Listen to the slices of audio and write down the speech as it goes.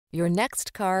Your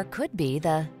next car could be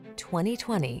the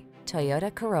 2020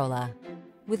 Toyota Corolla.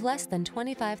 With less than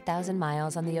 25,000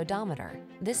 miles on the odometer,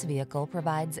 this vehicle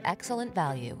provides excellent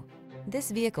value. This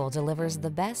vehicle delivers the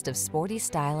best of sporty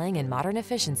styling and modern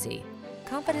efficiency.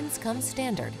 Confidence comes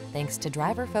standard thanks to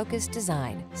driver-focused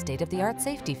design, state-of-the-art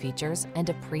safety features, and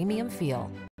a premium feel.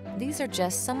 These are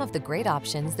just some of the great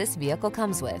options this vehicle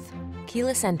comes with: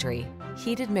 keyless entry,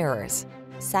 heated mirrors,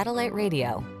 satellite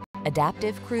radio,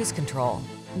 adaptive cruise control,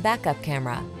 backup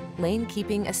camera, lane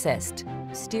keeping assist,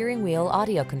 steering wheel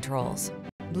audio controls,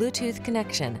 Bluetooth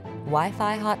connection,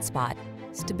 Wi-Fi hotspot,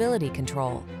 stability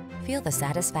control. Feel the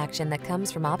satisfaction that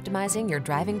comes from optimizing your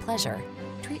driving pleasure.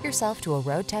 Treat yourself to a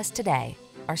road test today.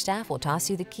 Our staff will toss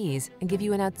you the keys and give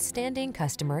you an outstanding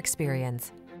customer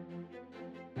experience.